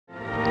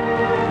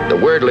The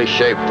weirdly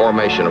shaped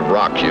formation of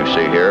rocks you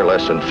see here,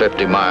 less than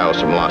 50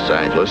 miles from Los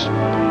Angeles,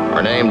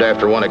 are named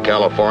after one of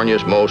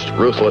California's most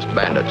ruthless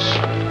bandits,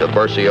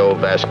 Tiburcio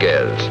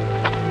Vasquez.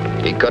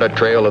 He cut a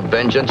trail of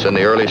vengeance in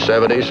the early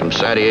 70s from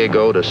San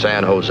Diego to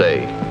San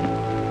Jose.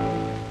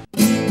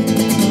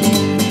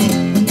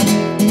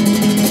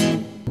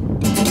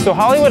 So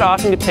Hollywood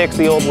often depicts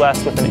the Old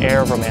West with an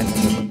air of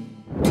romanticism.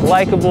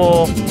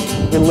 Likeable,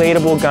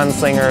 relatable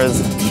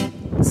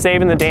gunslingers,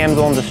 saving the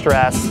damsel in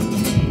distress,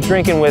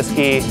 drinking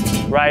whiskey,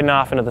 riding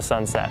off into the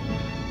sunset.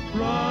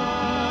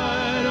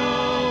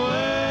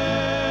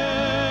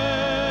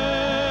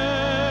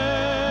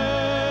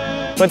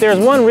 But there's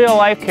one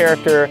real-life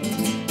character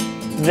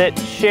that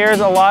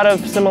shares a lot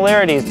of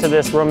similarities to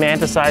this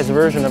romanticized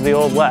version of the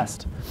Old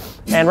West.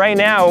 And right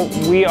now,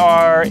 we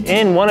are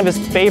in one of his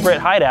favorite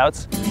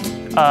hideouts,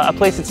 a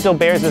place that still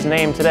bears his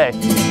name today.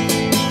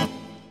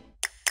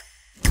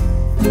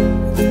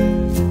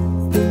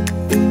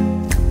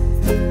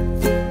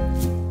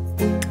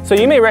 So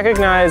you may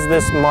recognize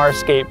this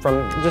Marscape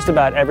from just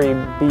about every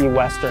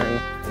B-Western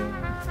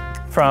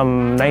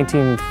from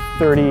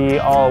 1930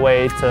 all the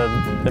way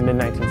to the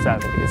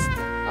mid-1970s.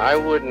 I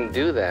wouldn't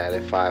do that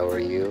if I were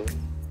you.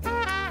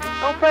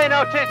 Don't pay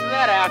no attention to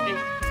that, Alky.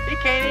 He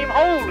can't even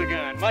hold a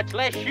gun, much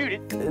less shoot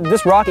it.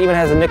 This rock even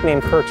has a nickname,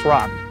 Kirk's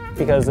Rock,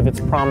 because of its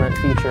prominent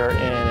feature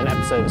in an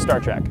episode of Star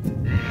Trek.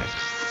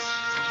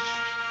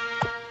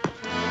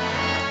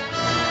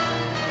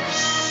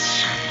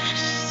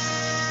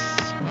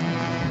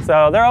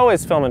 So they're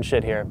always filming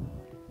shit here.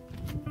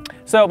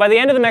 So by the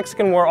end of the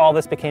Mexican War, all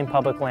this became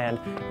public land,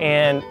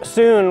 and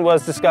soon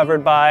was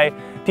discovered by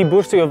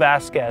Tiburcio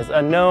Vasquez,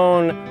 a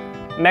known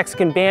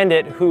Mexican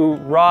bandit who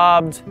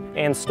robbed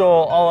and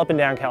stole all up and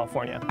down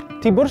California.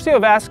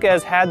 Tiburcio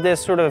Vasquez had this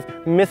sort of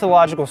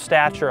mythological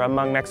stature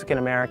among Mexican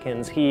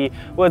Americans. He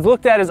was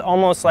looked at as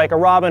almost like a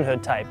Robin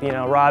Hood type, you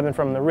know, robbing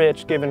from the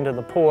rich, giving to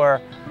the poor.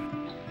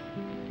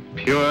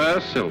 Pure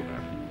silver.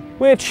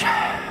 Which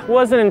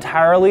wasn't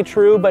entirely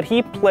true, but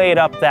he played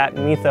up that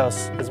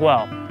mythos as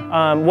well.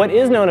 What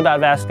is known about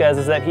Vasquez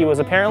is that he was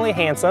apparently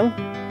handsome,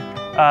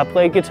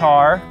 played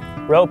guitar,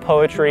 wrote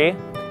poetry,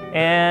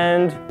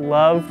 and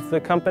loved the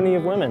company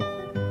of women.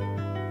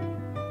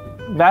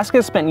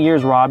 Vasquez spent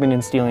years robbing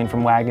and stealing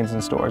from wagons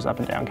and stores up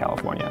and down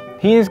California.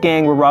 He and his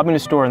gang were robbing a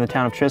store in the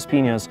town of Tres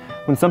Pinos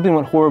when something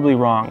went horribly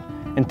wrong,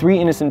 and 3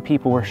 innocent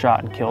people were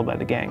shot and killed by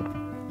the gang.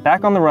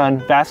 Back on the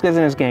run, Vasquez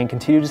and his gang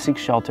continued to seek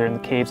shelter in the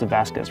caves of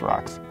Vasquez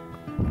Rocks.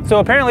 So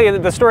apparently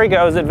the story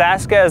goes that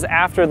Vasquez,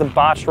 after the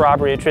botched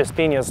robbery at Tres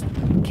Pinos,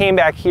 came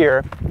back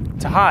here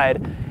to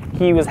hide.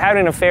 He was having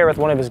an affair with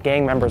one of his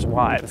gang members'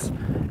 wives.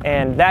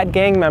 And that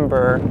gang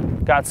member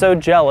got so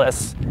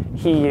jealous,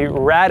 he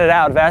ratted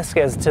out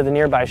Vasquez to the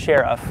nearby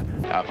sheriff.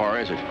 How far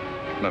is it?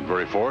 Not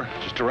very far,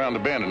 just around the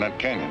bend in that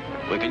canyon.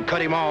 We can cut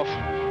him off.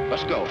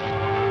 Let's go.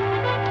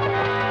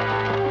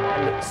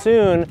 And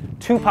soon,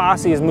 2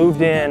 posses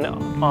moved in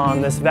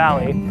on this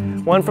valley,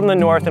 one from the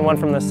north and one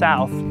from the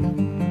south,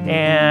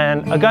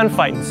 and a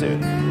gunfight ensued.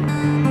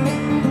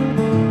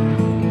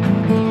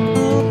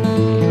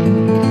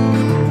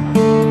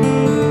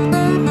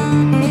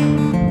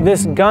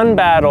 This gun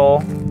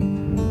battle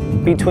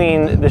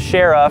between the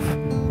sheriff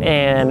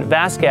and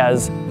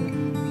Vasquez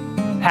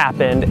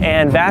happened,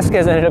 and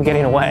Vasquez ended up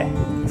getting away.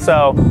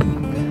 So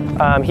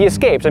he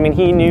escaped. I mean,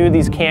 he knew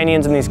these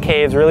canyons and these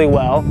caves really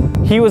well.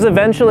 He was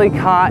eventually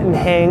caught and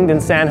hanged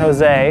in San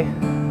Jose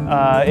in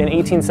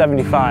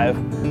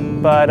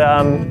 1875. But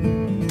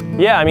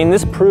yeah, I mean,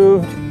 this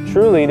proved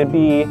truly to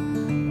be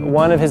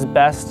one of his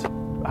best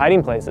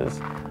hiding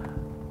places.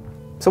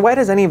 So why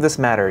does any of this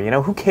matter? You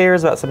know, who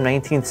cares about some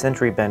 19th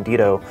century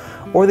Bandito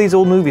or these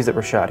old movies that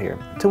were shot here?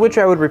 To which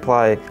I would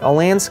reply, a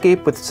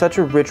landscape with such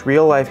a rich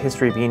real-life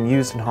history being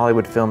used in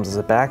Hollywood films as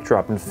a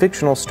backdrop in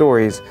fictional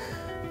stories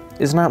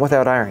is not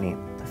without irony.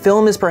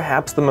 Film is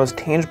perhaps the most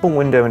tangible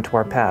window into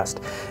our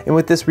past, and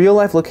with this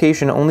real-life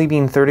location only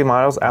being 30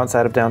 miles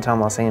outside of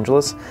downtown Los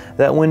Angeles,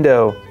 that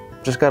window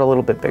just got a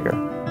little bit bigger.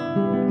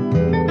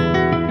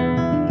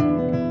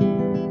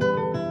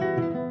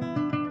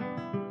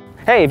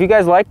 Hey, if you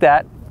guys like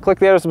that, click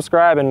there to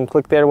subscribe and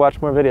click there to watch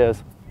more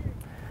videos.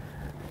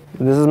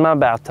 This is my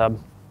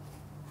bathtub.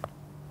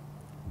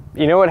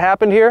 You know what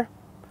happened here?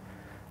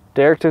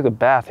 Derek took a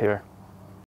bath here.